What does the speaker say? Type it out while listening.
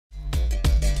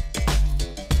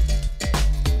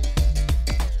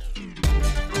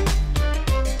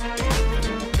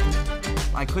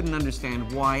couldn't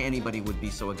understand why anybody would be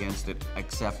so against it,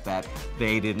 except that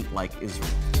they didn't like Israel.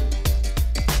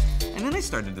 And then I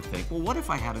started to think, well, what if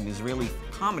I had an Israeli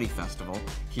comedy festival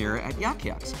here at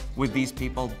Yakir's? Would these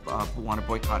people want to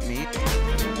boycott me?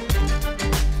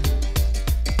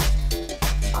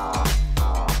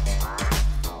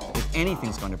 If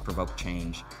anything's going to provoke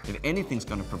change, if anything's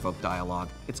going to provoke dialogue,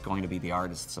 it's going to be the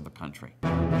artists of a country.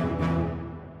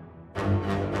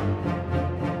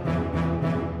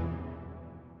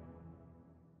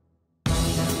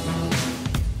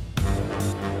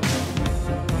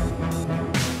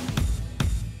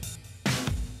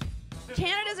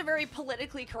 Canada's a very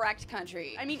politically correct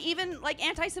country. I mean, even like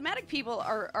anti-Semitic people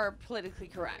are politically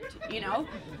correct, you know?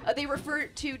 They refer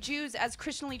to Jews as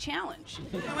Christianly challenged.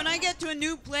 When I get to a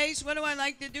new place, what do I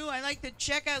like to do? I like to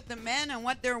check out the men and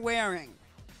what they're wearing.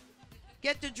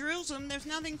 Get to Jerusalem, there's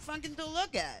nothing fucking to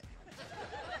look at.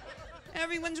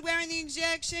 Everyone's wearing the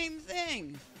exact same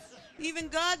thing. Even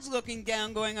God's looking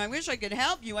down going, I wish I could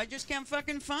help you, I just can't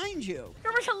fucking find you.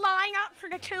 There was a line up for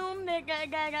the tomb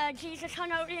that Jesus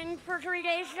hung out in for 3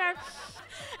 days there.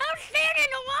 I'm standing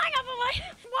in the lineup, I'm like,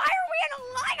 why are we in a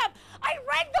lineup? I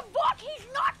read the book, he's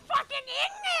not fucking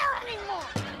in there anymore.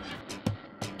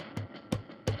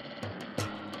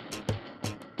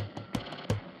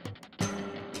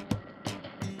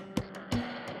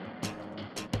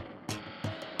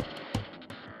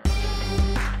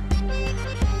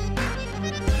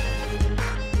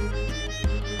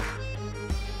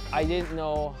 I didn't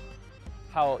know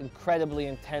how incredibly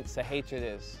intense the hatred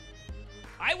is.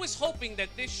 I was hoping that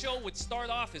this show would start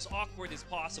off as awkward as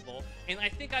possible, and I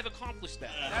think I've accomplished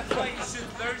that. That's why you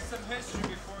should learn some history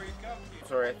before you come here.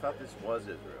 Sorry, I thought this was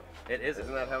Israel. It is.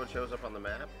 Isn't that how it shows up on the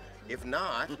map? If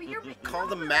not, call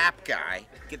the map guy.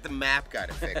 Get the map guy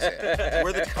to fix it.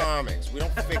 We're the comics. We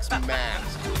don't fix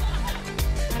maps.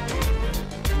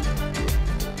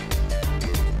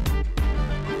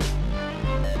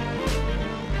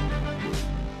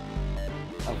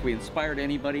 If we inspired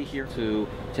anybody here to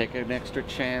take an extra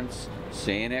chance,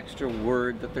 say an extra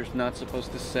word that they're not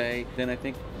supposed to say, then I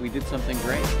think we did something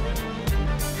great.